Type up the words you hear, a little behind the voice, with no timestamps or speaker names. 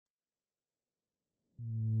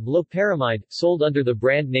Loperamide, sold under the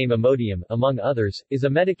brand name Imodium, among others, is a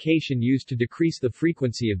medication used to decrease the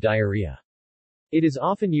frequency of diarrhea. It is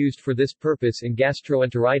often used for this purpose in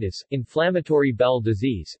gastroenteritis, inflammatory bowel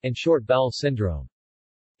disease, and short bowel syndrome.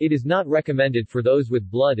 It is not recommended for those with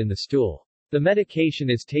blood in the stool. The medication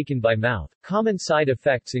is taken by mouth. Common side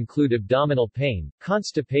effects include abdominal pain,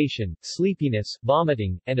 constipation, sleepiness,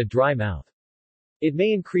 vomiting, and a dry mouth. It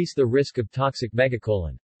may increase the risk of toxic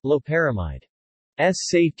megacolon. Loperamide's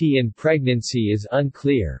safety in pregnancy is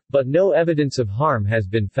unclear, but no evidence of harm has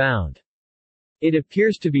been found. It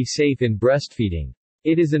appears to be safe in breastfeeding.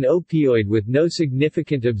 It is an opioid with no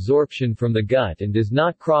significant absorption from the gut and does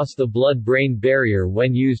not cross the blood-brain barrier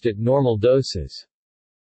when used at normal doses.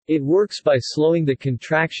 It works by slowing the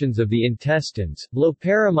contractions of the intestines.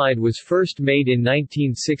 Loperamide was first made in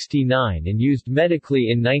 1969 and used medically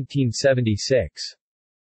in 1976.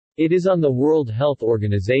 It is on the World Health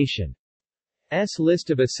Organization's list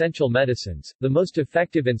of essential medicines, the most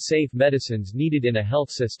effective and safe medicines needed in a health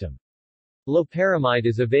system. Loperamide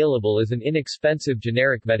is available as an inexpensive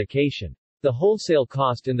generic medication. The wholesale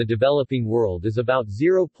cost in the developing world is about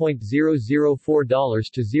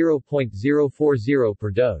 $0.004 to $0.040 per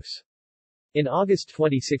dose. In August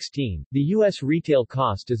 2016, the U.S. retail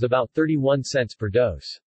cost is about 31 cents per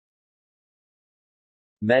dose.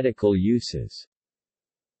 Medical uses.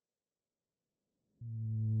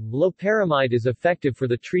 Loperamide is effective for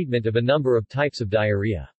the treatment of a number of types of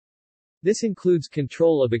diarrhea. This includes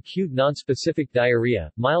control of acute nonspecific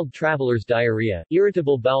diarrhea, mild traveler's diarrhea,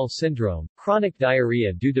 irritable bowel syndrome, chronic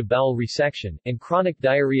diarrhea due to bowel resection, and chronic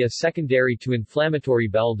diarrhea secondary to inflammatory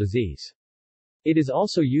bowel disease. It is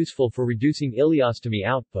also useful for reducing ileostomy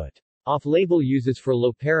output. Off-label uses for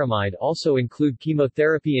loperamide also include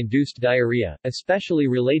chemotherapy-induced diarrhea, especially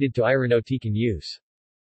related to irinotecan use.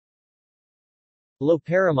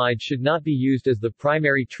 Loperamide should not be used as the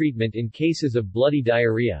primary treatment in cases of bloody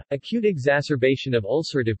diarrhea, acute exacerbation of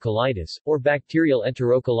ulcerative colitis, or bacterial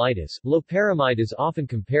enterocolitis. Loperamide is often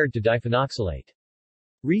compared to diphenoxylate.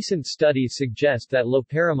 Recent studies suggest that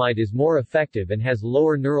loperamide is more effective and has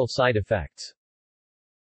lower neural side effects.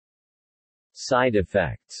 Side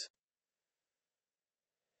effects.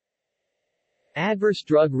 Adverse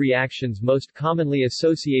drug reactions most commonly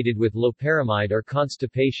associated with loperamide are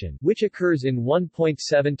constipation, which occurs in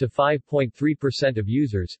 1.7 to 5.3% of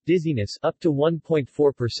users, dizziness up to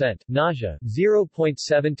 1.4%, nausea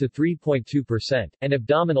 0.7 to 3.2%, and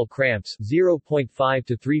abdominal cramps 0.5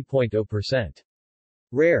 to 3.0%.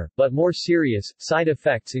 Rare, but more serious, side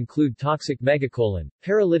effects include toxic megacolon,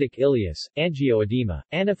 paralytic ileus, angioedema,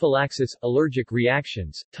 anaphylaxis, allergic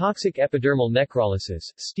reactions, toxic epidermal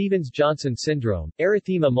necrolysis, Stevens-Johnson syndrome,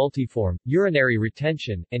 erythema multiforme, urinary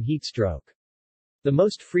retention, and heat stroke. The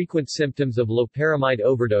most frequent symptoms of loperamide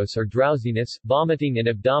overdose are drowsiness, vomiting and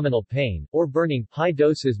abdominal pain, or burning. High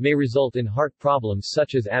doses may result in heart problems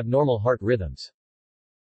such as abnormal heart rhythms.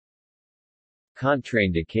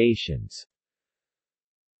 Contraindications.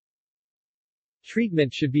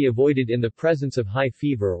 Treatment should be avoided in the presence of high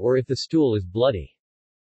fever or if the stool is bloody.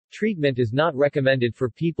 Treatment is not recommended for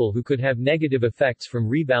people who could have negative effects from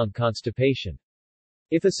rebound constipation.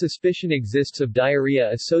 If a suspicion exists of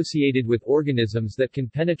diarrhea associated with organisms that can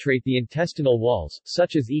penetrate the intestinal walls,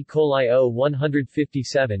 such as E. coli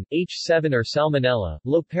O157, H7 or Salmonella,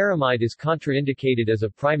 loperamide is contraindicated as a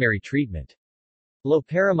primary treatment.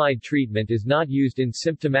 Loperamide treatment is not used in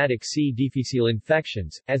symptomatic C. difficile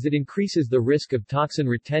infections, as it increases the risk of toxin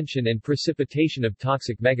retention and precipitation of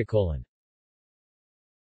toxic megacolon.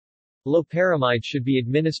 Loperamide should be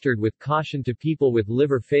administered with caution to people with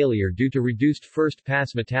liver failure due to reduced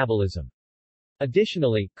first-pass metabolism.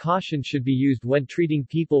 Additionally, caution should be used when treating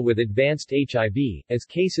people with advanced HIV, as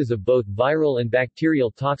cases of both viral and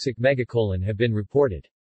bacterial toxic megacolon have been reported.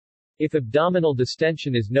 If abdominal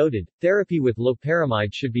distension is noted, therapy with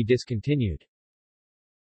loperamide should be discontinued.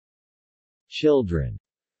 Children.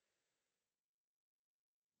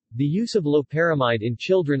 The use of loperamide in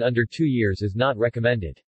children under 2 years is not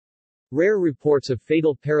recommended. Rare reports of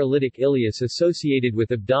fatal paralytic ileus associated with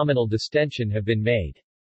abdominal distension have been made.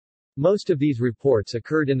 Most of these reports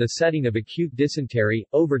occurred in the setting of acute dysentery,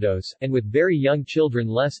 overdose, and with very young children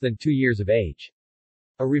less than 2 years of age.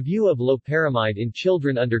 A review of loperamide in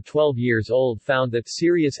children under 12 years old found that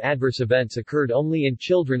serious adverse events occurred only in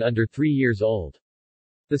children under 3 years old.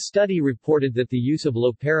 The study reported that the use of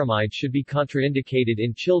loperamide should be contraindicated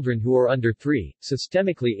in children who are under 3,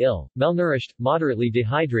 systemically ill, malnourished, moderately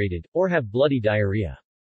dehydrated, or have bloody diarrhea.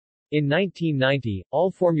 In 1990,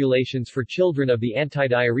 all formulations for children of the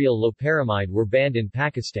antidiarrheal loperamide were banned in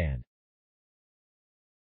Pakistan.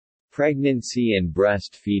 Pregnancy and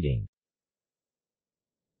breastfeeding.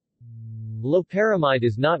 Loperamide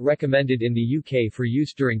is not recommended in the UK for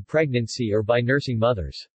use during pregnancy or by nursing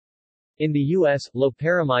mothers. In the U.S.,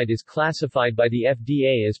 loperamide is classified by the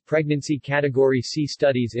FDA as pregnancy category C.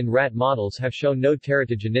 Studies in rat models have shown no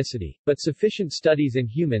teratogenicity, but sufficient studies in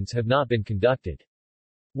humans have not been conducted.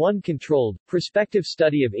 One controlled, prospective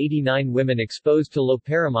study of 89 women exposed to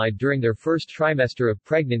loperamide during their first trimester of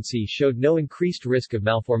pregnancy showed no increased risk of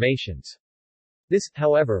malformations. This,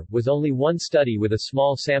 however, was only one study with a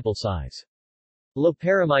small sample size.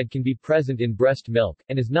 Loperamide can be present in breast milk,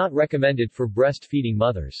 and is not recommended for breastfeeding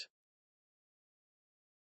mothers.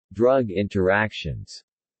 Drug interactions.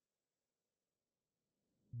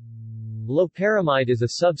 Loperamide is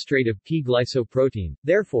a substrate of P-glycoprotein,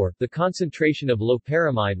 therefore, the concentration of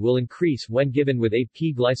loperamide will increase when given with a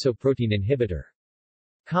P-glycoprotein inhibitor.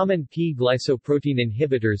 Common P-glycoprotein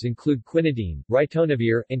inhibitors include quinidine,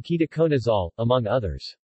 ritonavir, and ketoconazole, among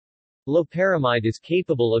others. Loperamide is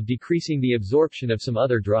capable of decreasing the absorption of some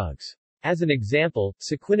other drugs. As an example,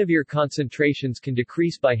 saquinavir concentrations can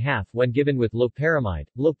decrease by half when given with loperamide.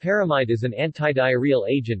 Loperamide is an antidiarrheal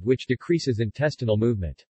agent which decreases intestinal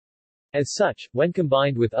movement. As such, when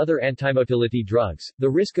combined with other antimotility drugs, the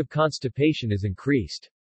risk of constipation is increased.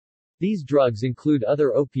 These drugs include other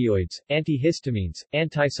opioids, antihistamines,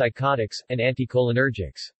 antipsychotics, and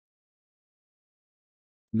anticholinergics.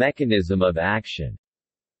 Mechanism of action.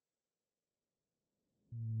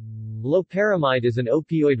 Loperamide is an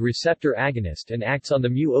opioid receptor agonist and acts on the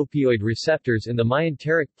mu-opioid receptors in the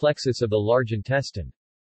myenteric plexus of the large intestine.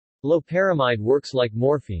 Loperamide works like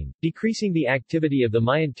morphine, decreasing the activity of the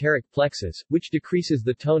myenteric plexus, which decreases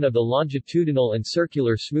the tone of the longitudinal and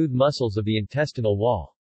circular smooth muscles of the intestinal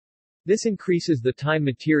wall. This increases the time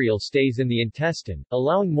material stays in the intestine,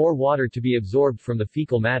 allowing more water to be absorbed from the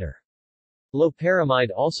fecal matter. Loperamide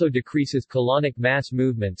also decreases colonic mass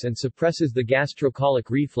movements and suppresses the gastrocolic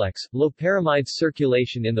reflex. Loperamide's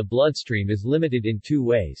circulation in the bloodstream is limited in two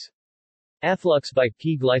ways. Efflux by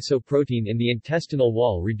P-glycoprotein in the intestinal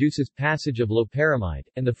wall reduces passage of loperamide,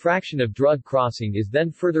 and the fraction of drug crossing is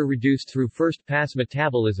then further reduced through first-pass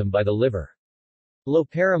metabolism by the liver.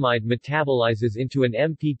 Loperamide metabolizes into an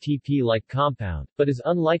MPTP-like compound, but is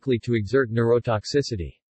unlikely to exert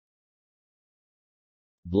neurotoxicity.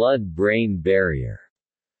 Blood-brain barrier.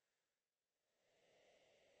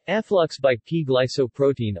 Efflux by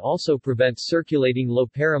P-glycoprotein also prevents circulating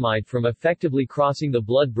loperamide from effectively crossing the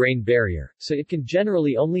blood-brain barrier, so it can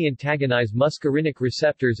generally only antagonize muscarinic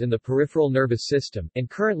receptors in the peripheral nervous system,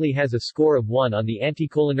 and currently has a score of 1 on the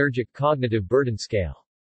anticholinergic cognitive burden scale.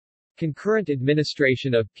 Concurrent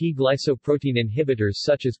administration of P-glycoprotein inhibitors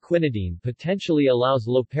such as quinidine potentially allows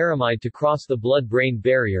loperamide to cross the blood-brain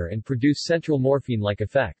barrier and produce central morphine-like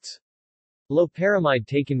effects. Loperamide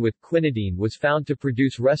taken with quinidine was found to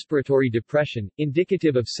produce respiratory depression,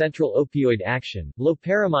 indicative of central opioid action.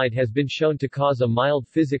 Loperamide has been shown to cause a mild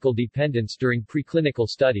physical dependence during preclinical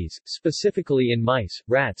studies, specifically in mice,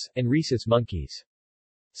 rats, and rhesus monkeys.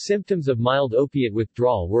 Symptoms of mild opiate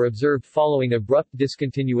withdrawal were observed following abrupt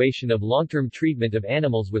discontinuation of long-term treatment of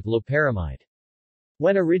animals with loperamide.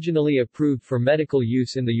 When originally approved for medical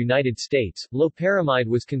use in the United States, loperamide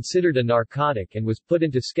was considered a narcotic and was put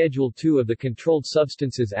into Schedule II of the Controlled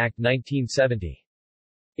Substances Act 1970.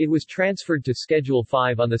 It was transferred to Schedule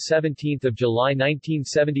V on 17 July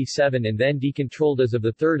 1977 and then decontrolled as of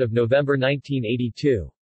 3 November 1982.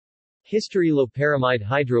 History. Loperamide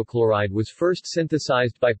hydrochloride was first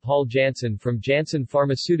synthesized by Paul Janssen from Janssen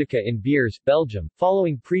Pharmaceutica in Beers, Belgium,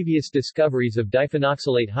 following previous discoveries of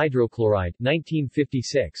diphenoxylate hydrochloride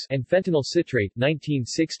 1956 and fentanyl citrate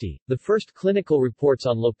 1960. The first clinical reports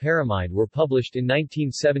on loperamide were published in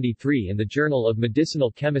 1973 in the Journal of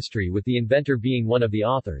Medicinal Chemistry, with the inventor being one of the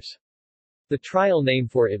authors. The trial name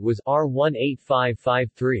for it was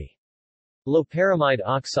R18553. Loperamide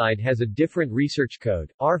oxide has a different research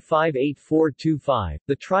code, R58425.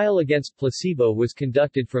 The trial against placebo was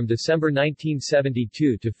conducted from December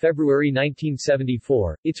 1972 to February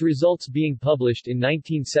 1974, its results being published in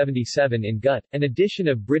 1977 in Gut, an edition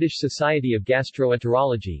of British Society of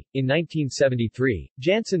Gastroenterology. In 1973,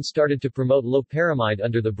 Janssen started to promote loperamide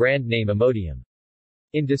under the brand name Imodium.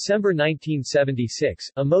 In December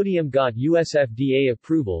 1976, Imodium got US FDA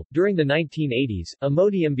approval. During the 1980s,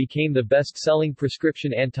 Imodium became the best-selling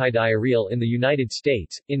prescription antidiarrheal in the United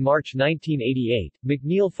States. In March 1988,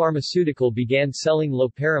 McNeil Pharmaceutical began selling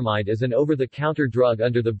loperamide as an over-the-counter drug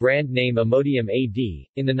under the brand name Imodium AD.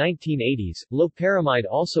 In the 1980s, loperamide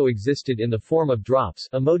also existed in the form of drops,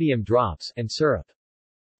 Imodium drops, and syrup.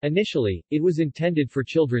 Initially, it was intended for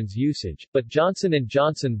children's usage, but Johnson &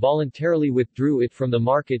 Johnson voluntarily withdrew it from the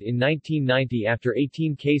market in 1990 after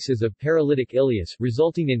 18 cases of paralytic ileus,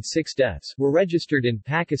 resulting in 6 deaths, were registered in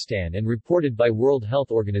Pakistan and reported by World Health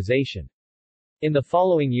Organization. In the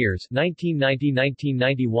following years,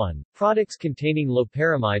 1990-1991, products containing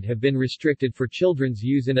loperamide have been restricted for children's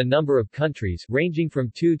use in a number of countries, ranging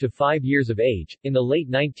from 2 to 5 years of age. In the late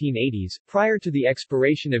 1980s, prior to the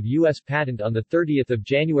expiration of U.S. patent on 30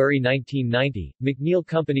 January 1990, McNeil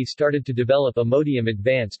Company started to develop Imodium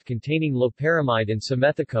Advanced containing loperamide and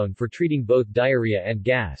simethicone for treating both diarrhea and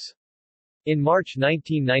gas. In March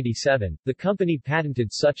 1997, the company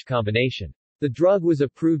patented such combination. The drug was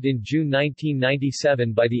approved in June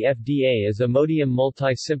 1997 by the FDA as Imodium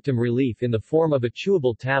multi-symptom relief in the form of a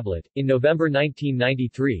chewable tablet. In November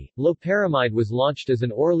 1993, loperamide was launched as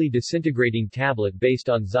an orally disintegrating tablet based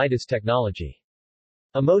on Zydis technology.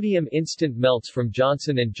 Imodium Instant Melts from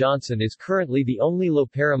Johnson & Johnson is currently the only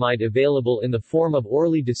loperamide available in the form of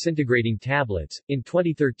orally disintegrating tablets. In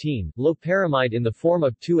 2013, loperamide in the form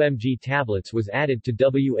of 2 mg tablets was added to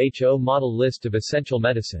WHO model list of essential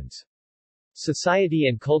medicines. Society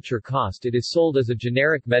and culture cost. It is sold as a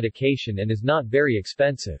generic medication and is not very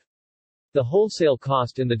expensive. The wholesale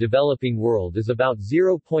cost in the developing world is about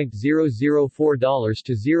 $0.004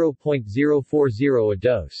 to $0.040 a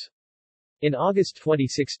dose. In August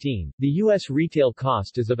 2016, the U.S. retail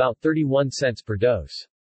cost is about 31 cents per dose.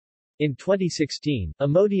 In 2016,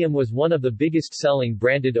 Imodium was one of the biggest-selling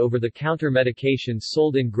branded over-the-counter medications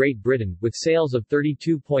sold in Great Britain, with sales of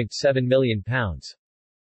 £32.7 million.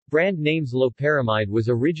 Brand names loperamide was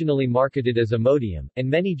originally marketed as Imodium, and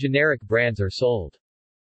many generic brands are sold.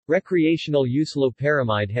 Recreational use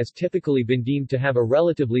loperamide has typically been deemed to have a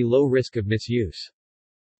relatively low risk of misuse.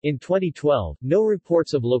 In 2012, no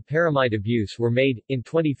reports of loperamide abuse were made. In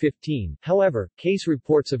 2015, however, case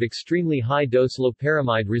reports of extremely high-dose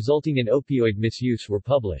loperamide resulting in opioid misuse were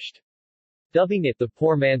published. Dubbing it the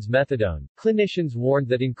poor man's methadone, clinicians warned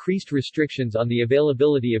that increased restrictions on the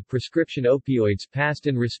availability of prescription opioids passed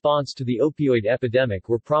in response to the opioid epidemic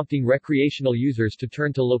were prompting recreational users to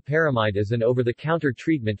turn to loperamide as an over-the-counter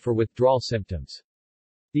treatment for withdrawal symptoms.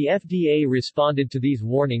 The FDA responded to these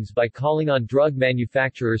warnings by calling on drug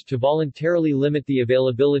manufacturers to voluntarily limit the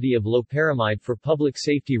availability of loperamide for public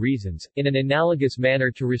safety reasons, in an analogous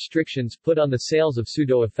manner to restrictions put on the sales of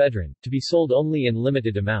pseudoephedrine, to be sold only in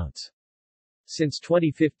limited amounts. Since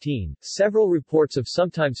 2015, several reports of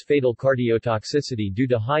sometimes fatal cardiotoxicity due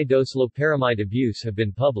to high-dose loperamide abuse have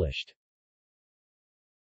been published.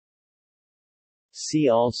 See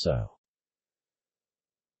also: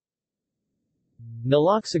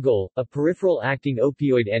 Naloxegol, a peripheral-acting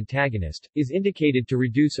opioid antagonist, is indicated to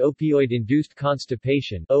reduce opioid-induced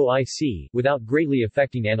constipation (OIC) without greatly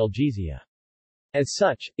affecting analgesia. As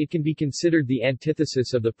such, it can be considered the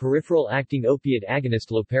antithesis of the peripheral-acting opiate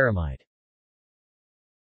agonist loperamide.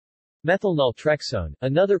 Methylnaltrexone,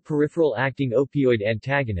 another peripheral-acting opioid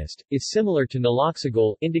antagonist, is similar to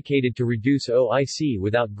naloxegol, indicated to reduce OIC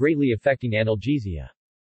without greatly affecting analgesia.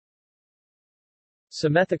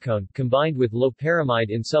 Simethicone, combined with loperamide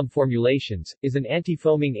in some formulations, is an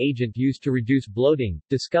antifoaming agent used to reduce bloating,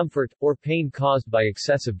 discomfort, or pain caused by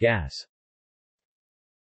excessive gas.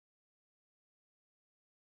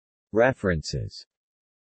 References.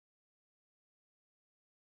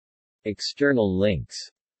 External links.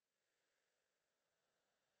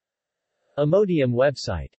 Imodium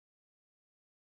website.